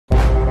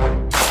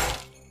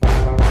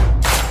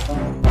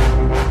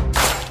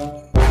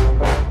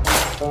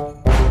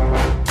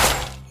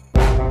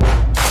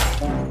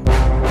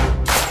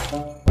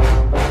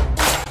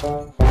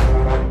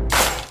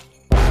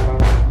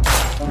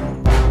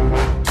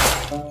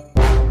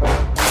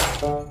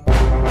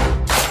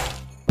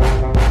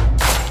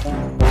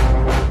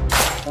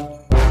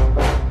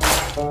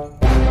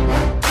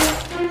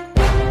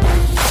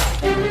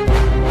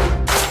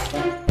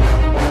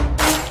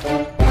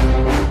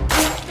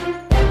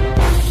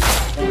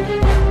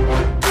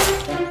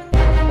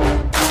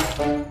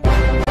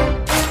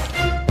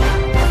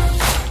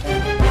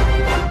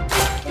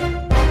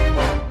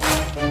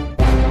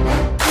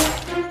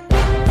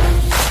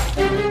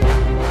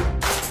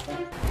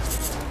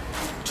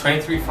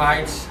"23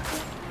 fights,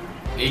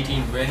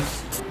 18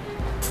 wins,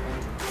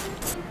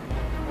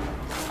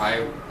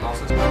 5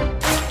 losses."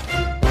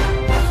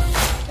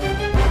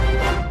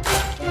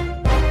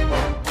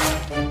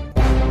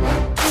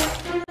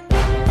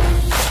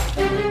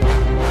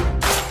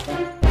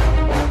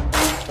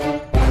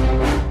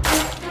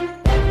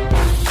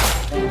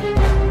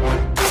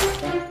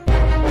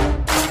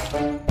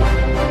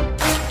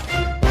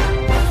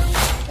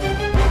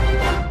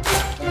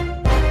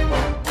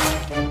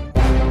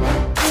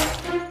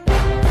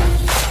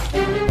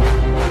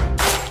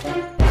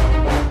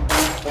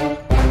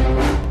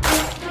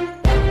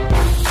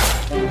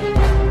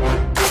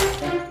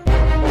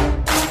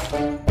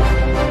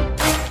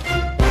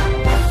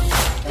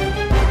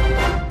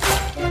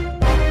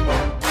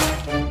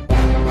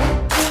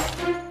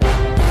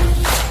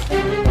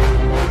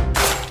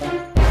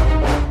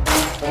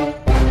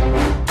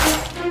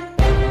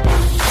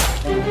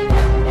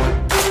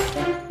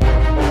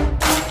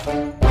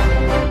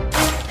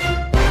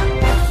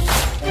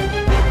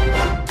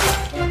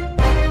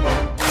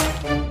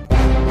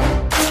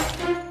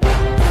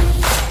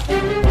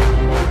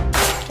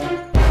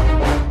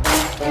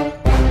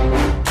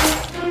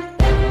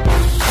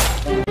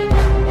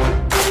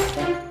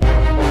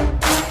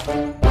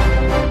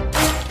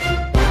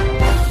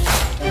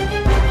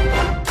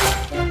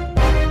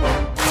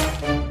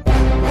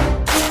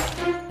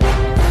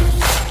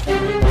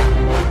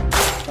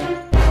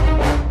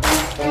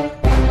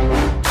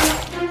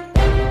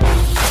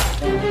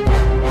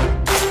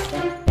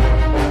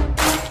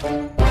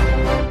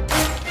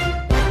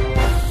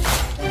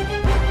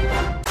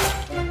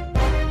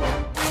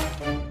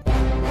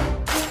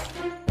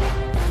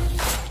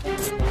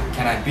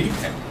 Can I beat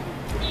him?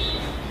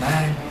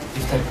 Man,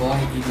 if that boy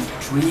even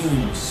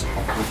dreams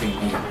of whipping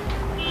me,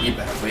 he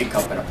better wake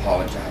up and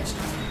apologize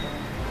to me.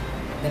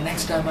 The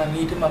next time I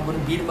meet him, I'm gonna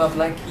beat him up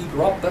like he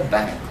robbed a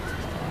bank.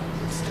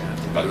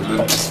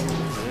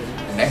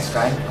 The next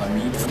time I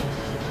meet him,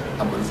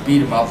 I'm gonna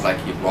beat him up like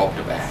he robbed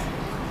a bank.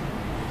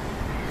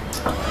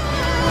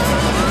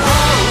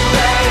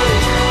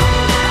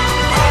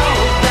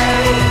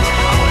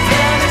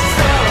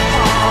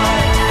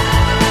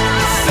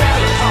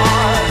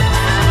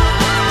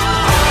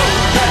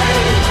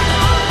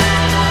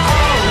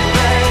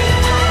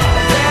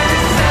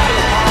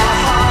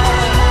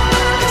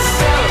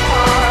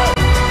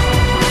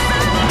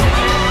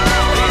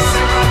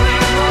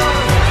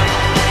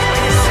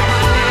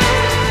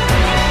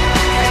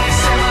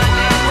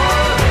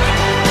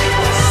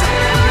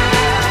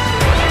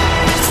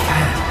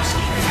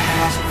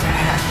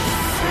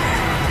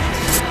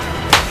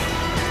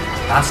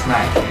 Last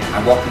night,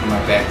 I walked into my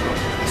bedroom,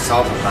 I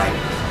saw the light.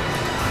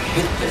 I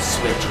hit the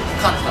switch,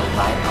 cut the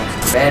light, I was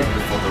in bed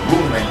before the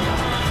room went down.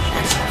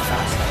 That's how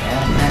fast I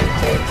am, man.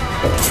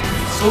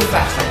 So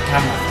fast I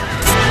cannot.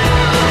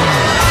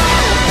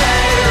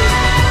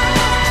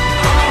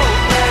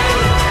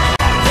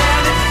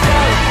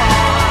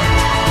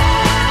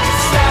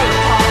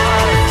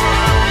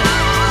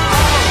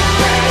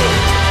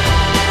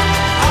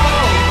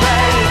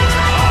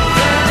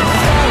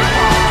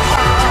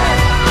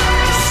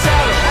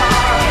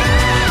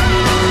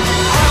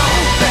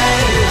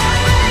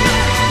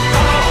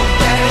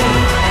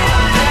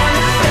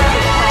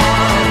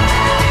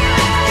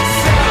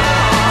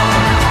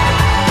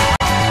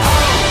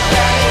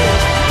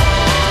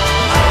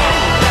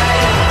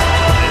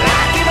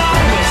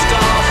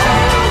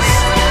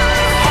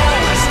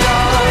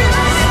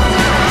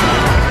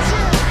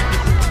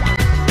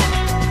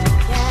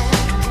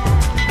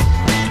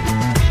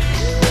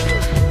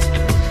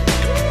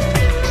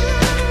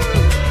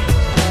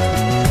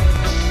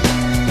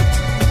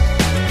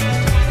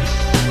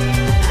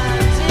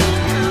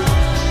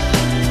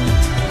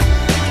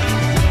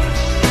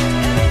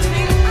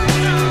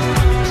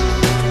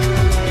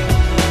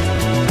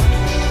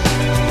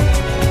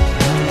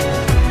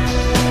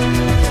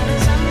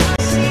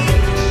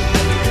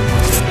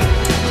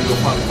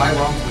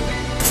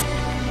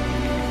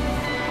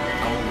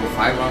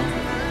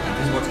 And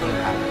this is what's going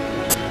to happen.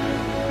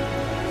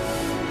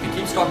 If he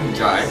keeps talking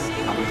jive,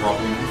 I will drop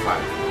him in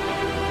 5.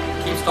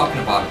 If he keeps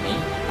talking about me,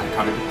 I'll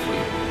cut it to 3.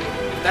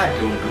 If that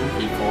don't do,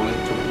 he'll fall in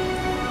 2.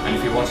 And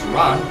if he wants to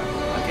run,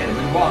 I'll get him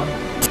in 1.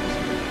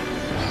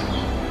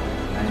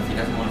 And if he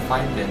doesn't want to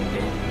fight, then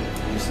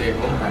he stay at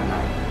home that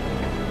night.